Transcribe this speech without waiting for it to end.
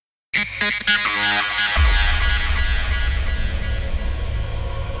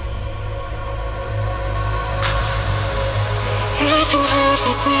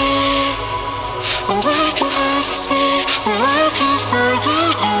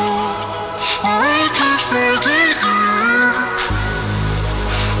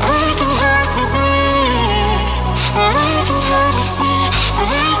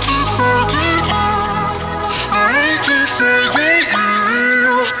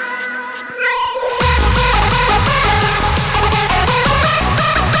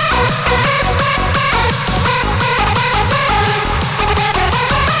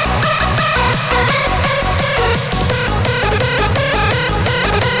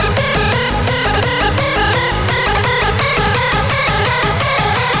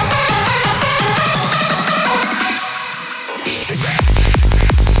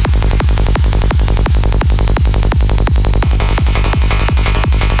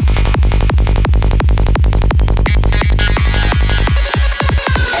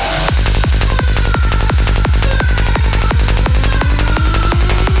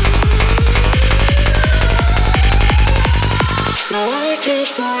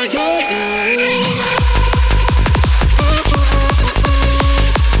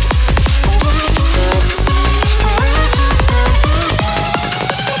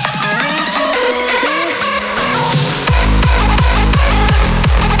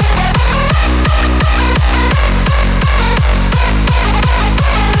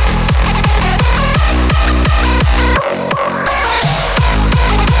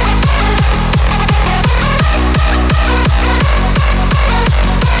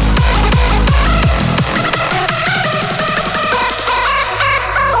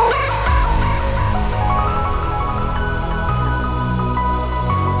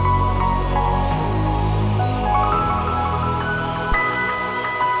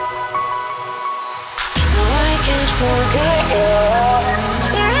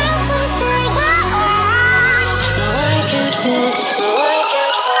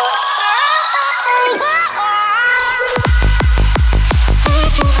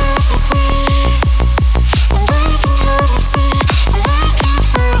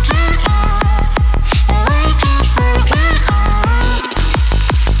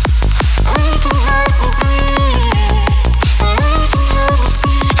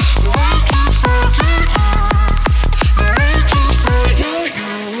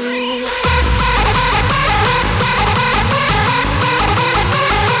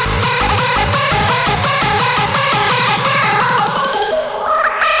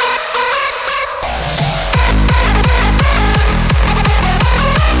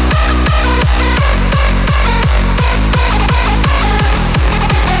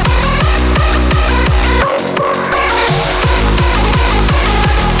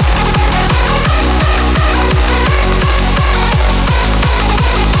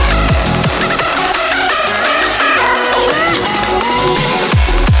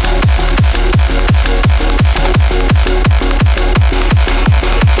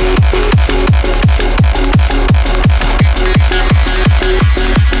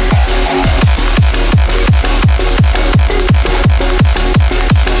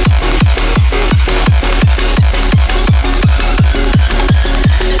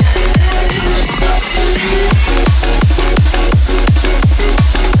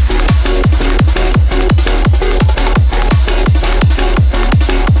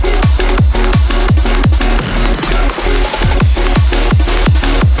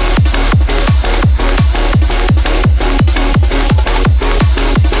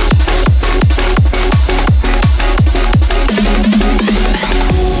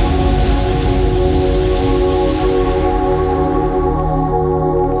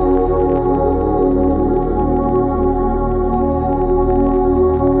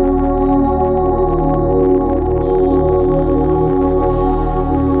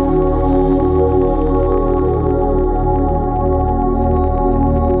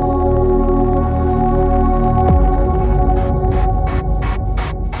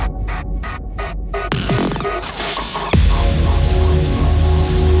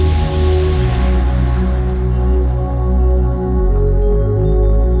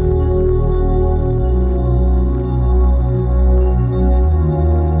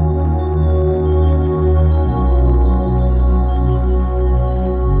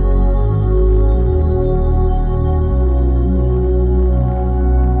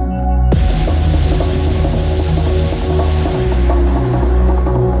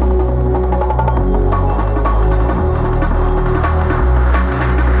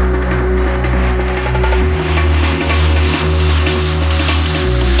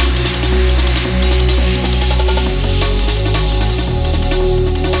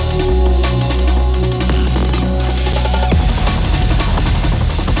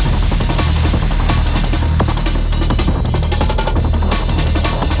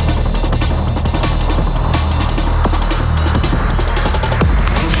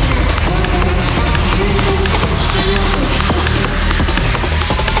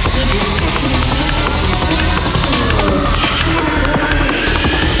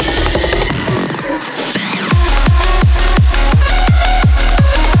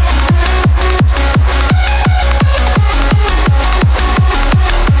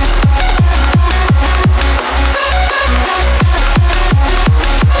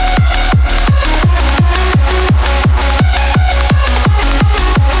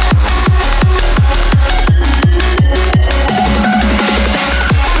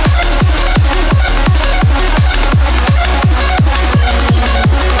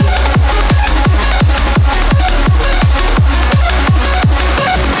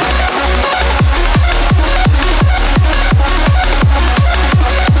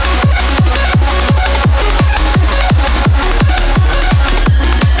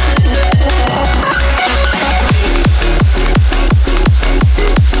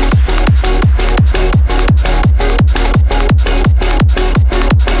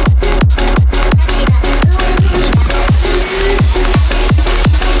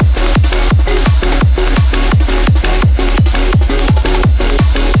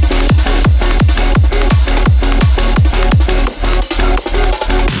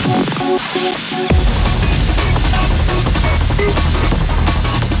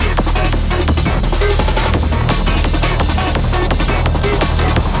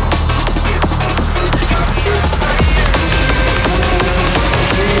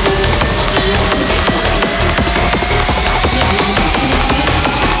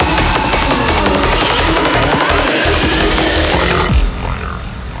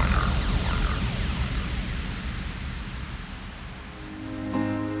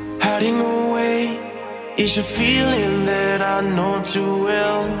There's a feeling that I know too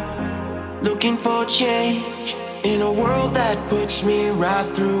well. Looking for change in a world that puts me right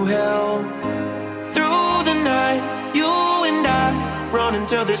through hell. Through the night, you and I run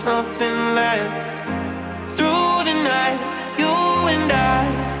until there's nothing left. Through the night, you and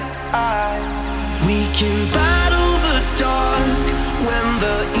we can battle the dark when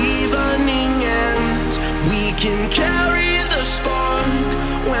the evening ends. We can carry the spark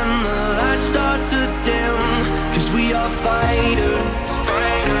when the lights start to dim. 'Cause we are fighters,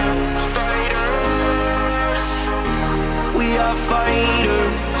 fighters, fighters. We are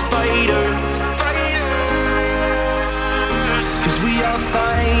fighters, fighters, fighters. 'Cause we are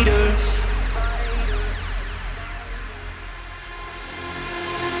fighters.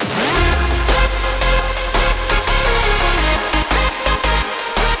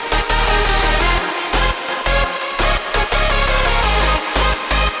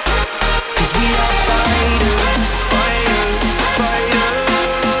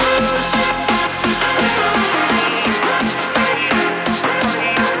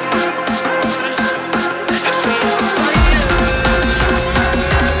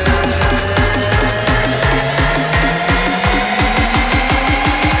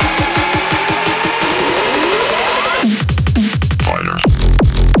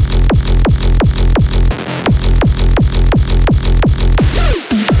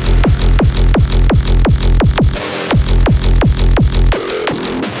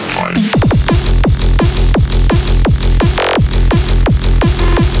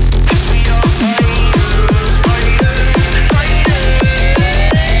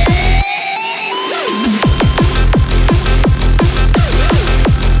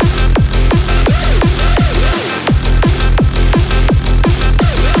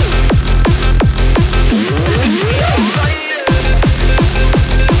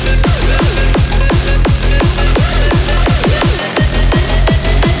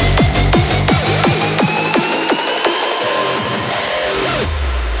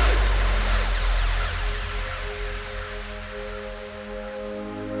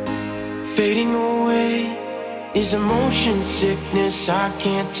 Fading away is a motion sickness I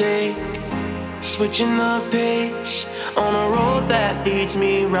can't take. Switching the pace on a road that leads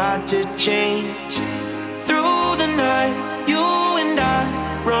me right to change. Through the night, you and I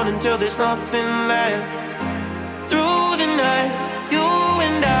run until there's nothing left. Through the night, you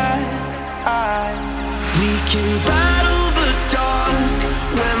and we can battle the dark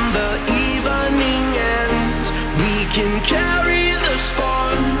when the evening ends. We can carry the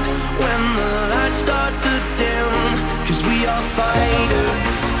spark when the lights start to dim. 'Cause we are fighters,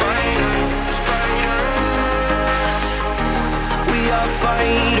 fighters, fighters. We are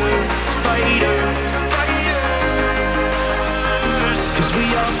fighters, fighters, fighters. 'Cause we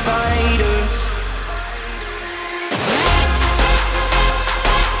are fighters.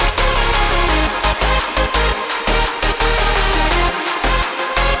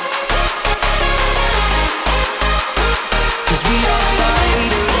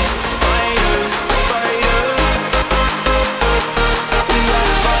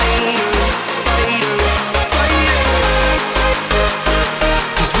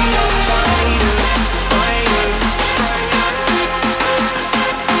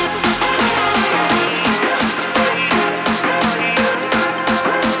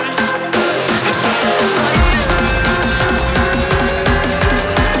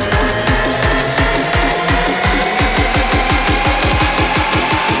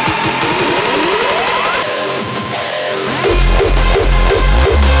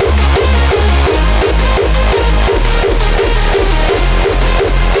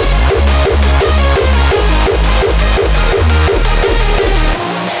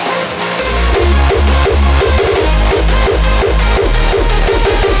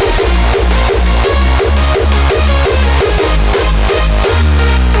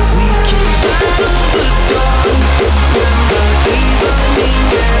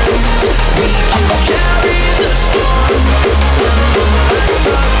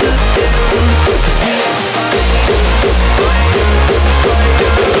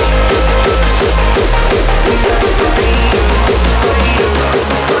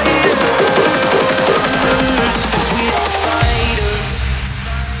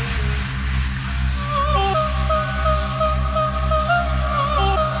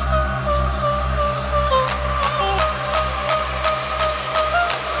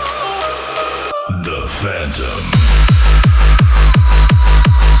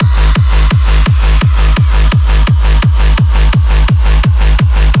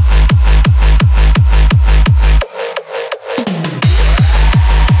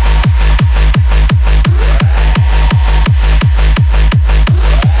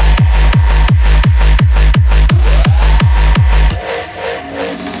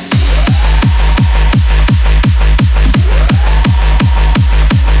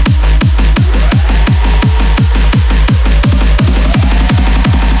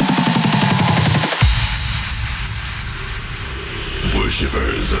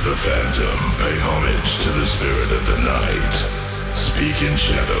 Worshippers of the phantom pay homage to the spirit of the night. Speak in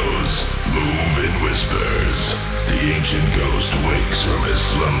shadows, move in whispers. The ancient ghost wakes from his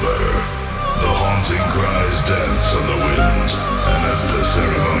slumber. The haunting cries dance on the wind, and as the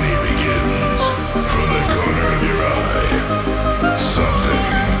ceremony begins, from the corner of your eye, something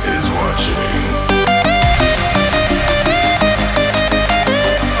is watching.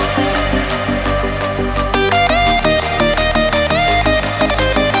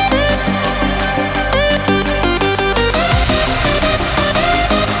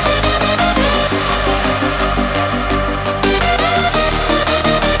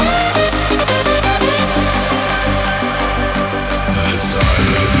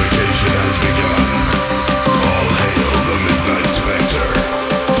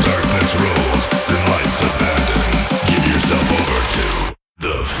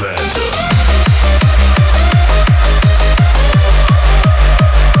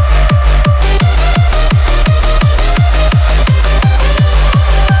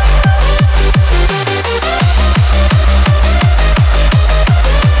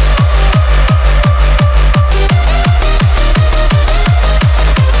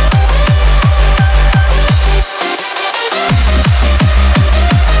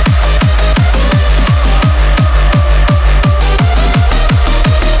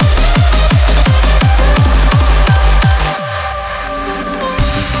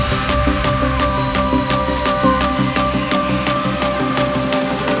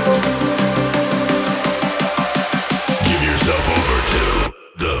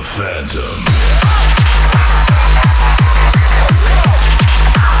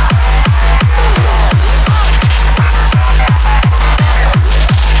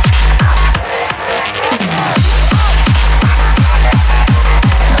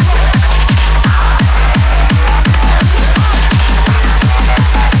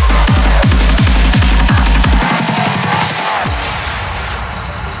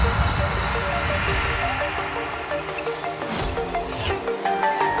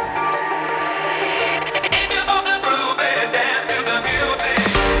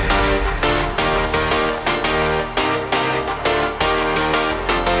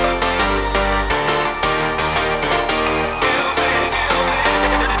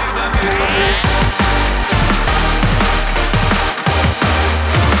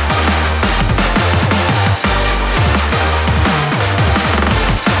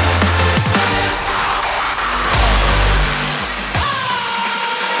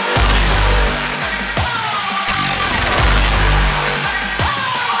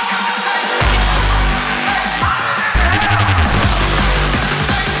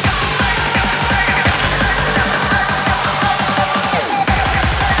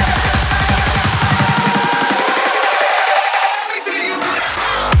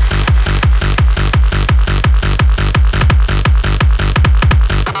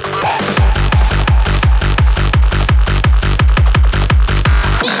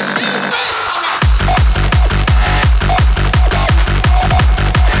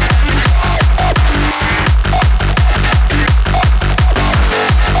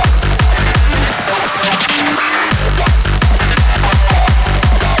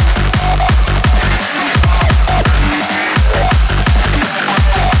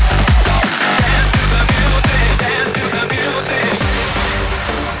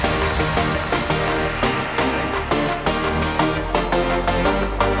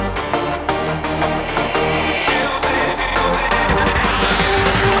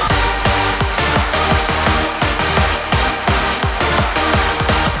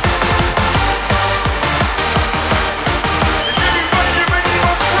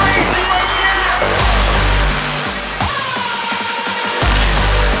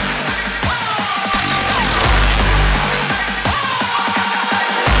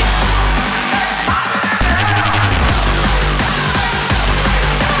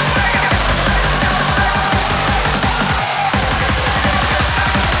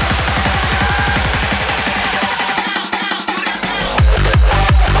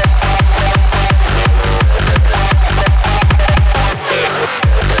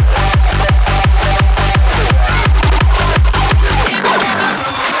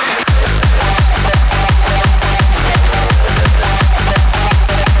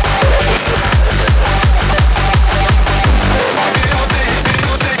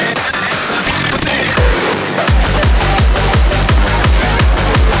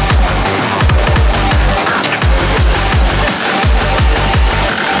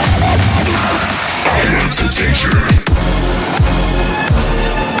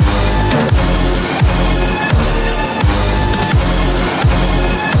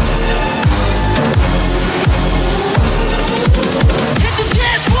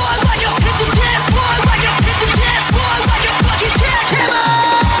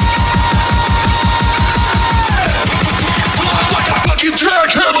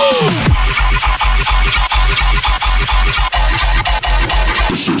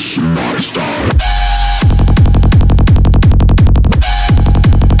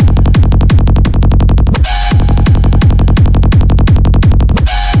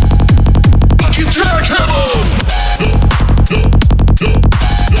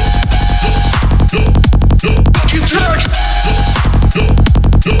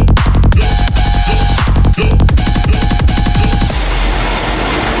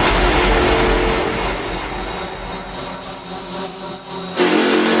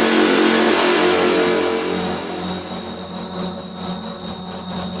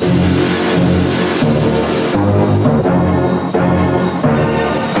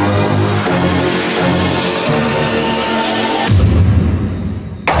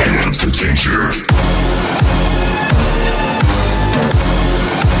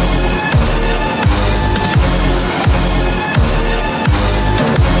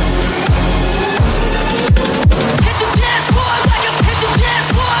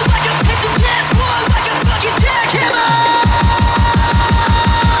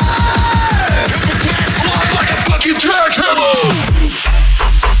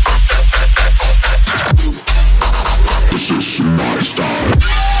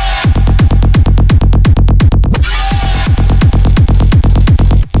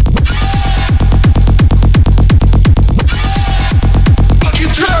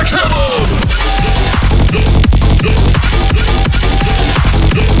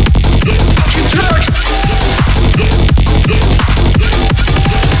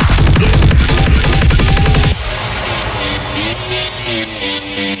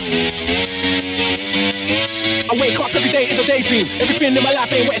 Everything in my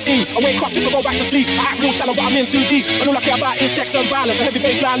life ain't what it seems. I wake up just to go back to sleep. I act real shallow, but I'm in too deep. And all I care about is sex and violence. A heavy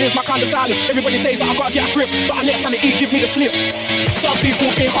baseline is my kind of silence. Everybody says that I gotta get a grip, but I let sanity give me the slip. Some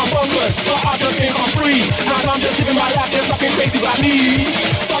people think I'm bonkers, but I just think I'm free. And I'm just living my life, there's nothing crazy about me.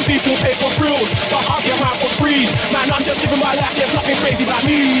 Some people pay for thrills, but I get mine for free. Man, I'm just living my life, there's nothing crazy about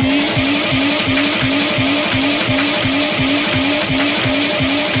me.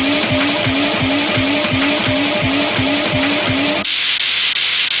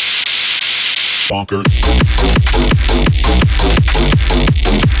 Bonkers.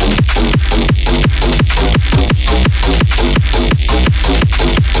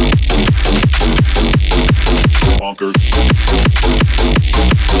 Bonkers.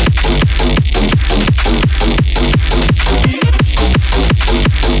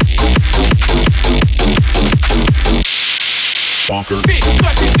 Bonkers. Bitch,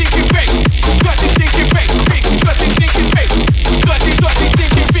 got this stinking face. Got this stinking face. Bitch, got this stinking face. Got this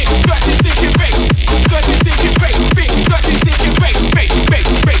stinking bitch. Got this stinking face. Got this stinking face. Bitch, got this stinking face.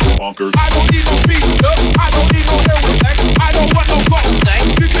 Face. Bonkers. I don't need no speed. I don't need no heroin. I don't want no gold.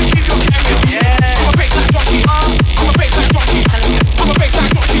 You can keep your camera. I'm a baseline junkie. I'm a baseline junkie. I'm a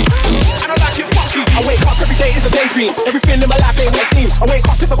baseline junkie. I don't like it funky. I wake up every day is a daydream. Everything in my life ain't what it seems. I wake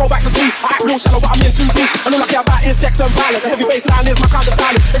up just to go back to sleep. I act real shallow, but I'm in too deep. And all I care about is sex and violence. A heavy baseline is my kind of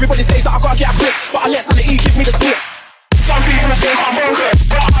silence. Everybody says that I gotta get a grip, but I let sanity give me the slip. Some people think I'm bonkers,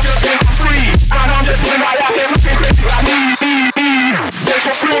 but I just think I'm free. And I'm just living my life, there's nothing crazy about me. There's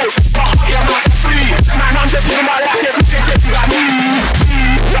for frills, but yeah, I'm not for free. Man, I'm just living my life, there's nothing crazy about me.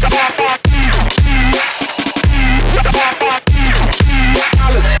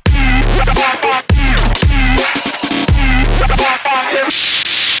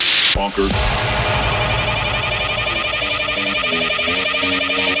 Bonkers.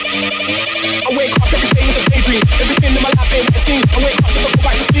 I wake up every day is a daydream. Everything in my life ain't what it seems. I wake up just to go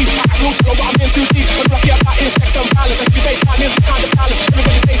back to sleep. I act real shallow, but I'm in too deep. I'm lucky about is sex and violence. And every baseline is my kind of silence.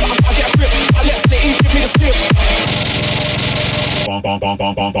 Everybody says that I gotta get a grip. I let sanity give me the slip. Bonk, bonk, bonk,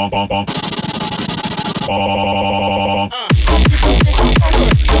 bonk, bonk, bonk, bonk, bonk. Some people think I'm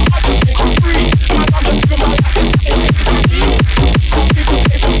bonkers, but I just think I'm free. Man, I'm just living my life, there's nothing crazy about me. Some people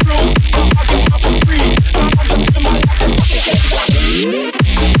pay for thrills, but I get mine for free. Man, I'm just living my life, there's nothing crazy about me.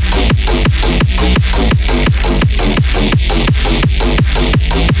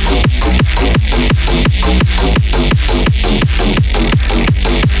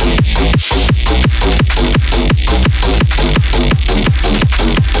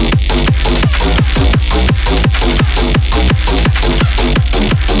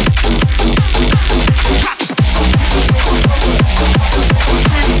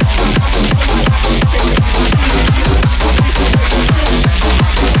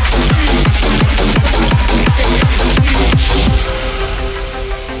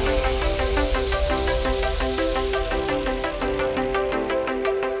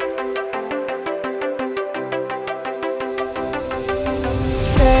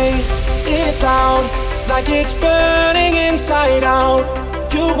 Say it loud, like it's burning inside out.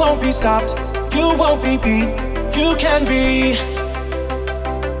 You won't be stopped, you won't be beat, you can be.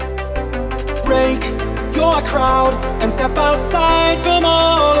 Break your crowd and step outside from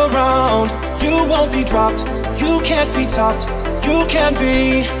all around. You won't be dropped, you can't be topped, you can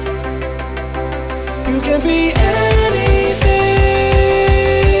be. You can be anything,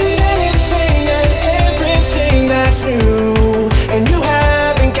 anything and everything that's new. And you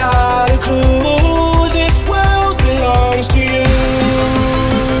haven't got a clue, this world belongs to you.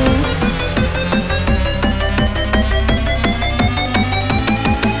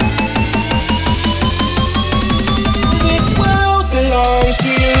 This world belongs to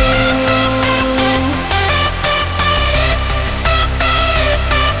you.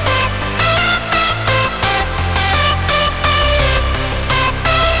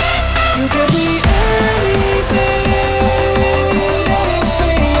 You can be anything,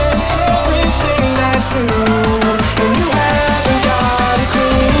 anything and everything that's true. And you haven't got a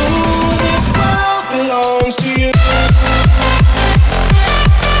clue, this world belongs to you.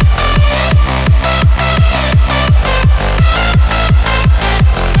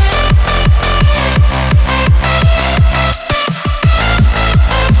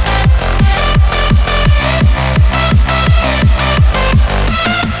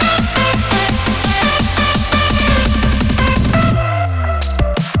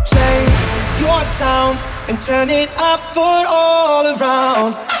 Sound and turn it up for all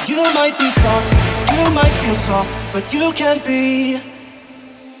around. You might be crossed, you might feel soft, but you can't be.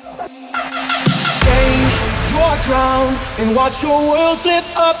 Change your ground and watch your world flip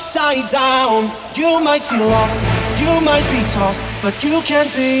upside down. You might feel lost, you might be tossed, but you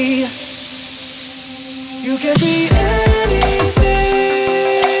can't be. You can be anything,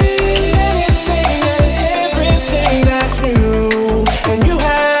 anything and everything that's new, and you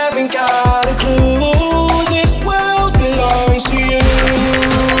haven't got a clue. This world belongs to you.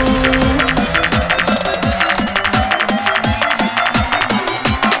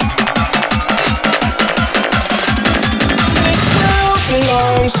 This world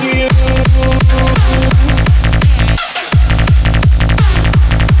belongs to you.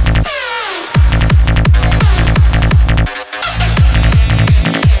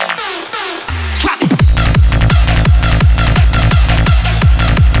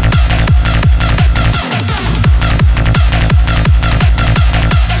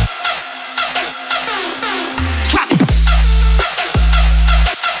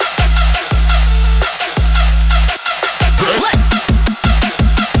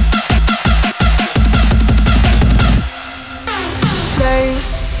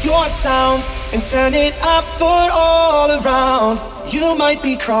 Sound and turn it up for all around. You might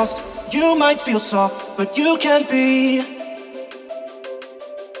be crossed, you might feel soft, but you can't be.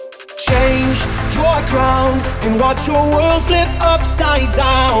 Change your ground and watch your world flip upside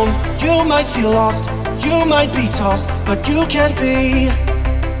down. You might feel lost, you might be tossed, but you can't be.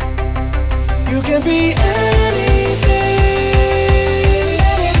 You can be anything,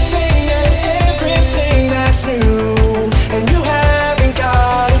 anything and everything that's new, and you haven't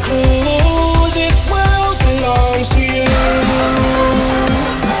got a clue. This world belongs to you.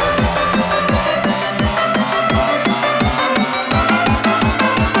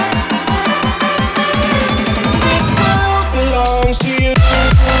 This world belongs to you.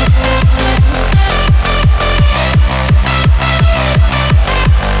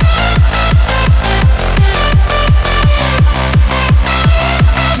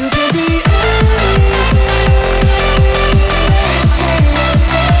 You can be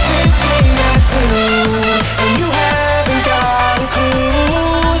and you haven't got a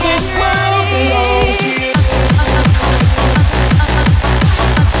clue. This world belongs to you.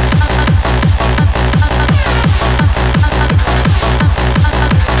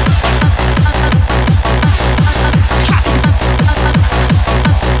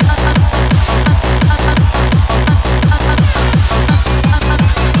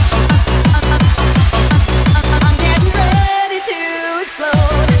 I'm getting ready to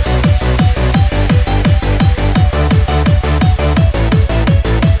explode.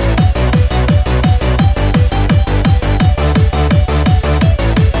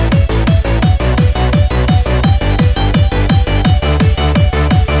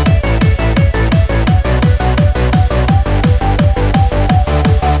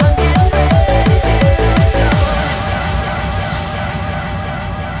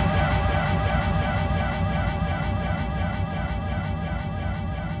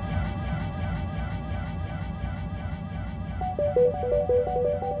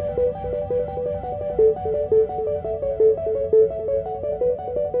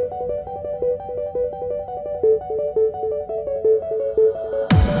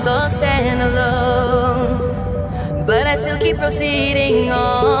 Lost and alone, but I still keep proceeding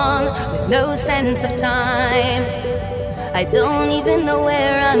on with no sense of time. I don't even know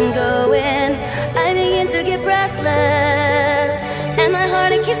where I'm going. I begin to get breathless, and my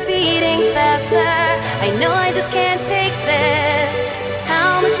heart it keeps beating faster. I know I just can't take this.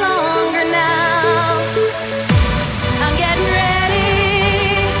 How much longer now? I'm getting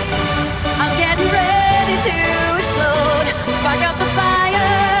ready. I'm getting ready to explode. Spark up the fire.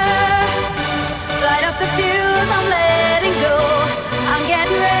 Light up the fuse, I'm letting go. I'm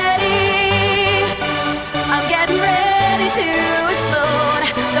getting ready. I'm getting ready to explode.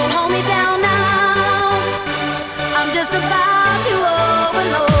 Don't hold me down now. I'm just about to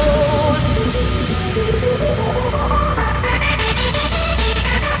overload.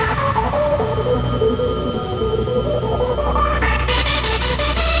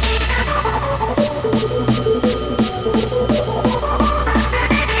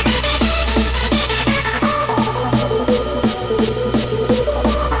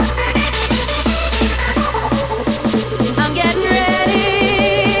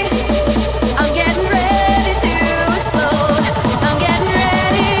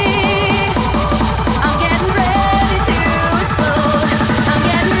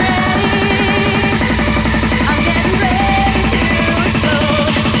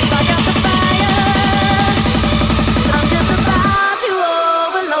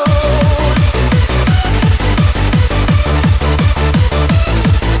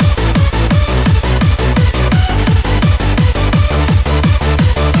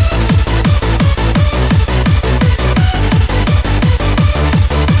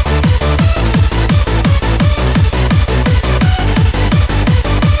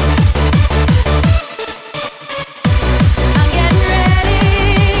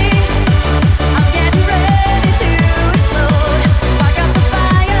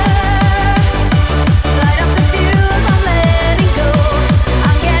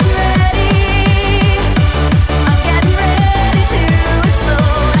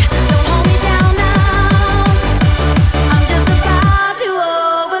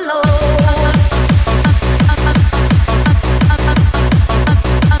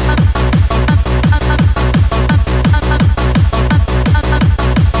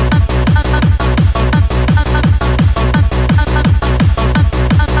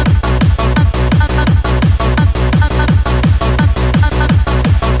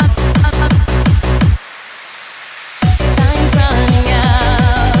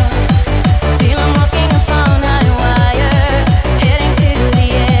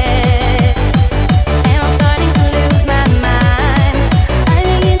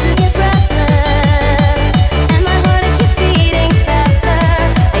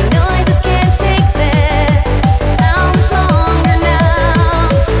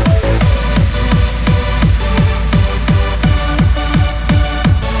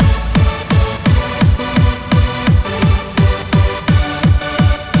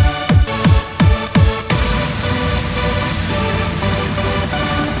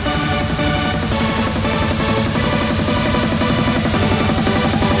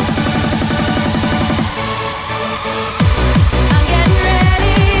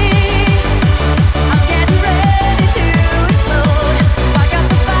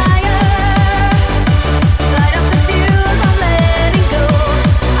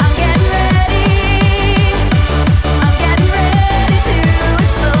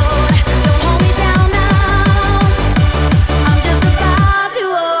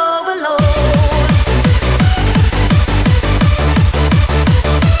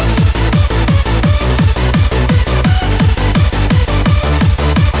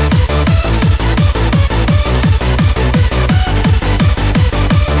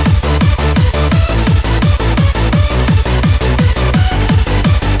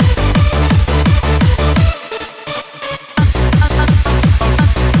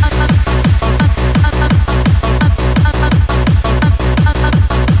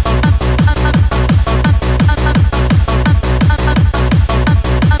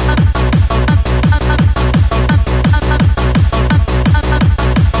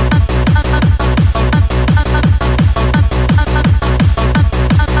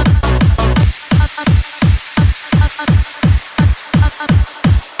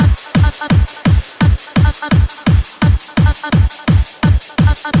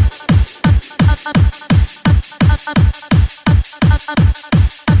 Up.